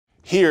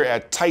Here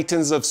at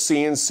Titans of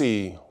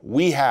CNC,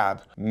 we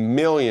have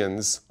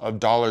millions of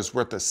dollars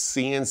worth of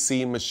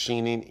CNC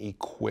machining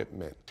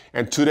equipment.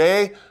 And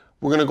today,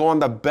 we're gonna go on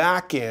the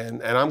back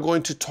end and I'm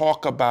going to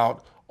talk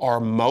about our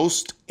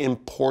most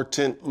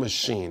important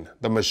machine.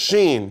 The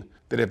machine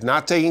that if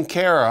not taken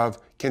care of,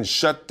 can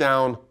shut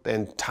down the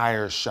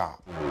entire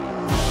shop. It's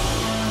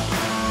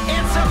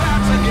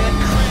about to get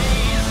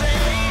crazy.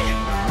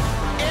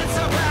 It's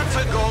about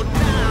to go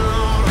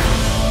down.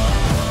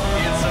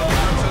 It's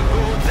about to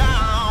go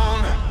down.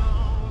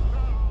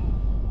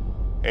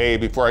 Hey,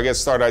 before I get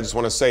started, I just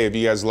want to say if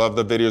you guys love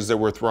the videos that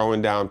we're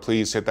throwing down,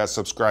 please hit that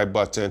subscribe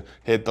button,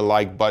 hit the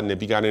like button.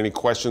 If you got any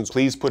questions,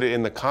 please put it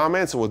in the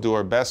comments and we'll do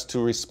our best to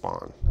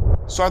respond.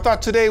 So I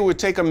thought today we'd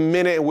take a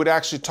minute and we'd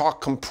actually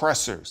talk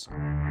compressors.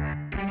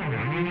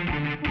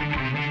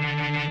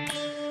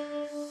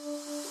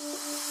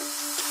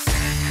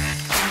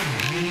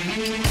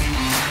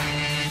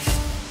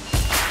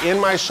 In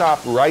my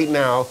shop right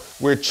now,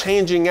 we're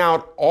changing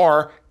out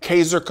our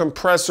Kaiser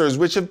compressors,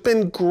 which have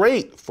been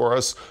great for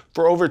us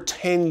for over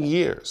 10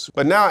 years.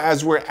 But now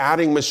as we're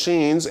adding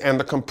machines and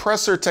the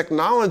compressor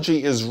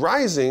technology is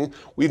rising,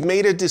 we've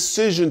made a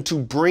decision to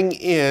bring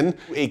in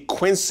a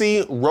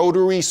Quincy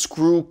rotary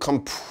screw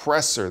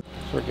compressor.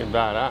 Freaking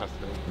badass,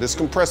 man. This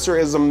compressor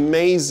is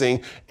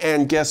amazing,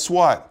 and guess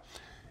what?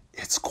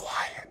 It's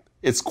quiet.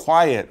 It's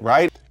quiet,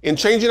 right? In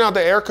changing out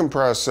the air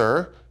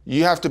compressor,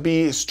 you have to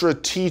be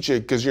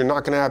strategic because you're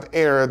not going to have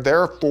air.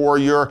 Therefore,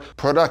 your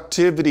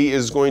productivity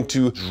is going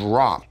to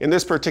drop. In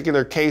this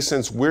particular case,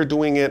 since we're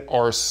doing it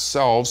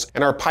ourselves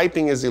and our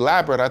piping is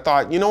elaborate, I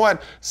thought, you know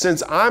what?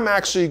 Since I'm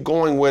actually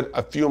going with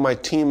a few of my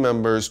team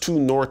members to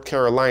North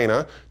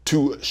Carolina,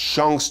 to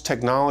Shunk's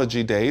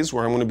Technology Days,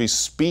 where I'm going to be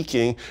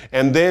speaking,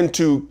 and then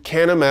to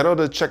Canamero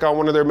to check out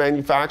one of their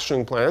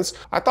manufacturing plants,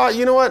 I thought,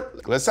 you know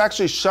what? Let's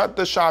actually shut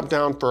the shop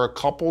down for a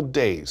couple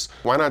days.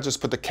 Why not just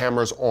put the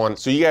cameras on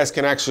so you guys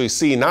can actually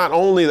see not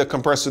only the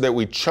compressor that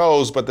we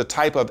chose, but the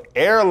type of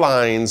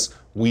airlines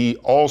we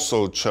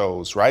also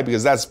chose, right?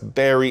 Because that's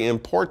very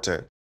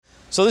important.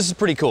 So this is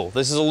pretty cool.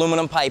 This is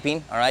aluminum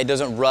piping, all right? It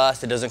doesn't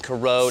rust, it doesn't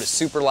corrode, it's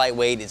super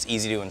lightweight, it's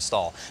easy to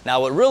install.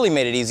 Now what really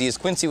made it easy is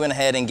Quincy went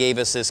ahead and gave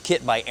us this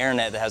kit by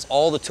AirNet that has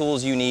all the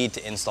tools you need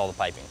to install the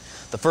piping.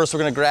 The first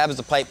we're gonna grab is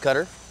the pipe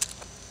cutter.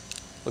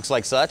 Looks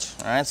like such,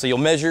 all right? So you'll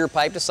measure your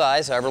pipe to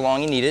size, however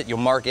long you need it, you'll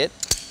mark it,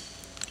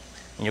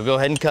 and you'll go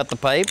ahead and cut the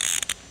pipe.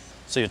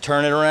 So you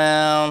turn it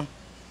around,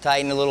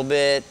 tighten a little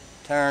bit,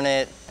 turn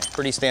it,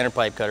 pretty standard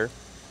pipe cutter.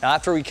 Now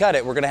after we cut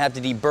it, we're gonna have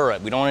to deburr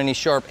it. We don't want any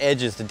sharp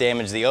edges to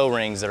damage the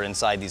O-rings that are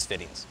inside these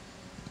fittings.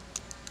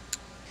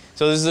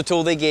 So this is a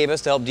tool they gave us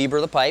to help deburr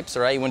the pipes,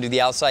 all right? You wanna do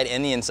the outside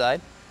and the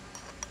inside.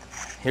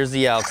 Here's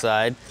the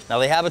outside. Now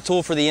they have a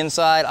tool for the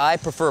inside. I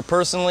prefer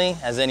personally,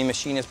 as any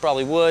machinist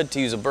probably would,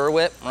 to use a burr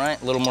whip, all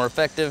right? A little more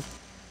effective.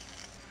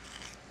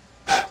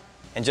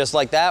 And just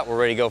like that, we're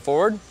ready to go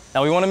forward.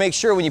 Now we wanna make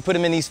sure when you put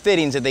them in these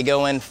fittings that they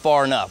go in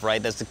far enough,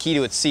 right? That's the key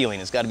to its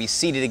sealing. It's gotta be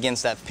seated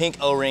against that pink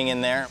O-ring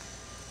in there.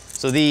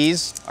 So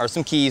these are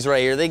some keys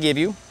right here they give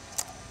you.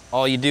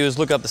 All you do is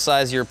look up the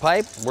size of your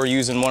pipe. We're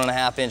using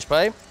 1.5 inch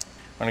pipe.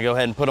 We're gonna go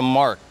ahead and put a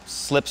mark.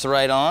 Slips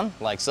right on,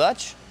 like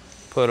such.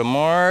 Put a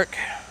mark.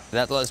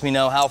 That lets me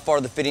know how far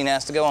the fitting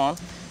has to go on.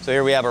 So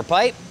here we have our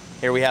pipe,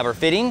 here we have our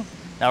fitting.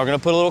 Now we're gonna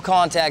put a little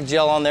contact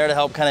gel on there to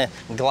help kind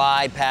of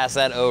glide past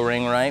that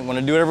O-ring, right?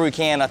 Wanna do whatever we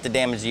can not to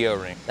damage the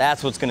O-ring.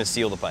 That's what's gonna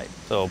seal the pipe.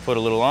 So put a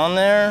little on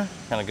there,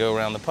 kind of go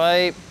around the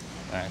pipe.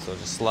 All right, so it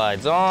just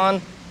slides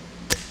on.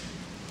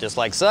 Just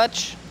like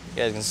such.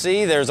 You guys can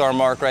see there's our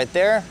mark right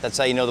there. That's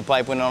how you know the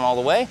pipe went on all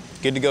the way.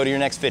 Good to go to your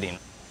next fitting.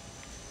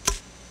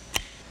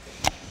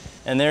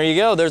 And there you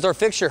go, there's our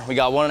fixture. We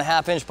got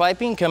 1.5 inch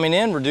piping coming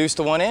in, reduced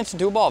to 1 inch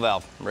into a ball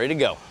valve. Ready to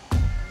go.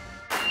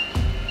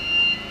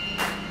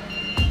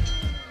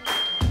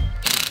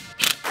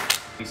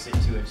 We sit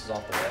 2 inches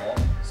off the wall.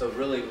 So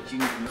really what you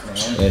need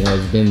to do. It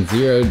has been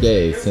 0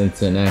 days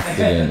since an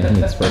accident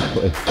in its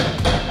workplace.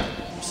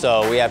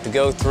 So we have to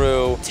go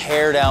through,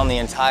 tear down the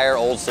entire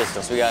old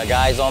system. So we got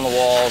guys on the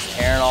walls,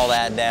 tearing all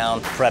that down,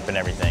 prepping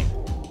everything.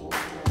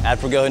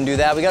 After we go ahead and do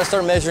that, we gotta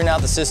start measuring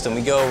out the system.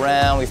 We go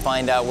around, we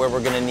find out where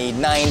we're gonna need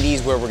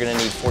 90s, where we're gonna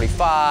need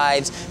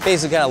 45s,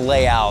 basically kind of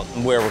lay out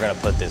where we're gonna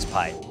put this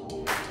pipe.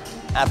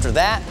 After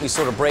that, we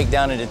sort of break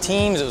down into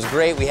teams. It was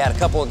great. We had a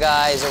couple of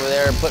guys over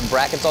there putting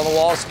brackets on the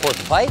wall to support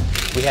the pipe.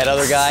 We had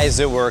other guys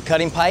that were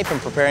cutting pipe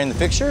and preparing the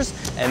fixtures,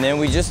 and then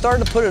we just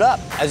started to put it up.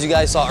 As you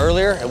guys saw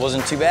earlier, it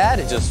wasn't too bad.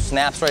 It just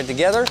snaps right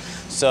together.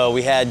 So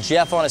we had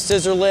Jeff on a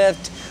scissor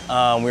lift.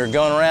 We were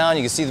going around.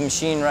 You can see the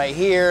machine right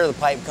here. The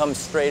pipe comes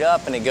straight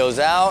up and it goes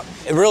out.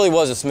 It really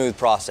was a smooth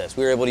process.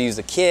 We were able to use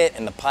the kit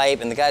and the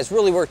pipe, and the guys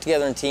really worked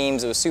together in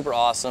teams. It was super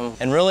awesome.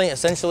 And really,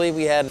 essentially,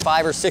 we had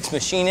 5 or 6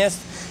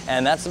 machinists,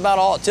 and that's about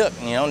all it took.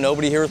 You know,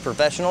 nobody here was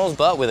professionals,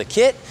 but with a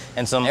kit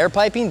and some air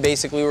piping,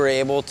 basically we were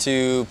able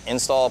to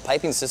install a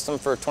piping system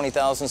for a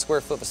 20,000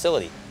 square foot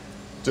facility.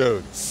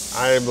 Dude,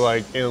 I am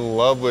like in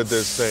love with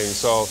this thing.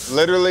 So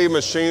literally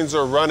machines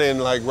are running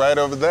like right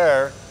over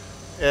there,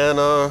 and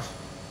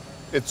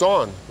it's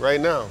on right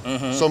now.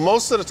 So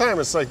most of the time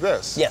it's like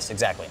this. Yes,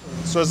 exactly.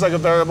 So it's like a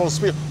variable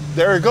speed.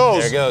 There it goes.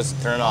 There it goes,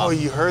 turn it off. Oh,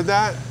 you heard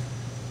that?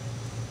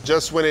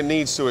 Just when it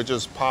needs to, it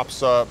just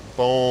pops up,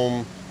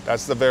 boom.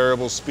 That's the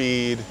variable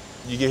speed.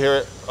 You can hear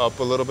it up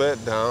a little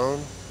bit,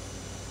 down.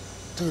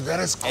 Dude, that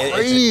is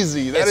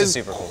crazy. That is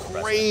super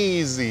cool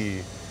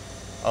crazy.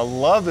 I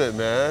love it,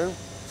 man.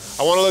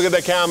 I want to look at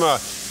the camera.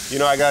 You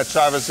know, I got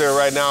Travis here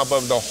right now,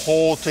 but the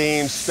whole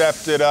team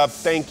stepped it up.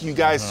 Thank you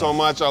guys so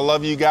much. I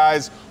love you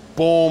guys.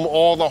 Boom,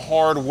 all the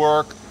hard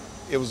work.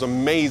 It was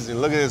amazing.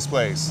 Look at this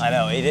place. I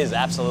know, it is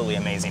absolutely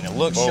amazing. It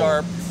looks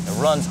sharp,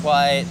 it runs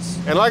quiet.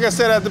 And like I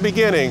said at the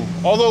beginning,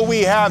 although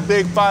we have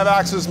big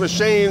 5-axis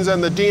machines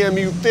and the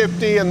DMU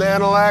 50 and the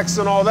NLX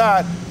and all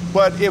that,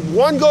 but if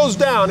one goes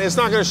down, it's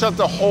not gonna shut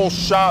the whole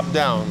shop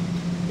down.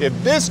 If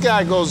this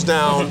guy goes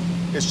down,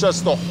 it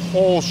shuts the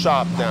whole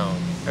shop down.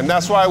 And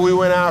that's why we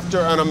went after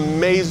an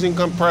amazing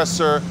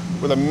compressor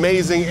with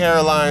amazing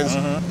airlines,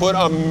 put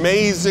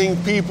amazing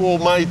people,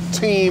 my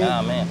team,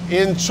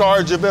 in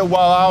charge of it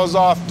while I was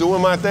off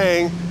doing my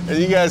thing, and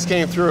you guys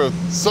came through.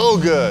 So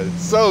good,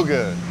 so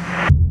good.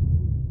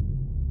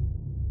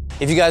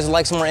 If you guys would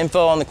like some more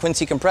info on the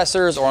Quincy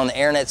compressors or on the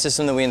AirNet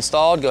system that we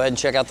installed, go ahead and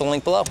check out the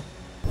link below.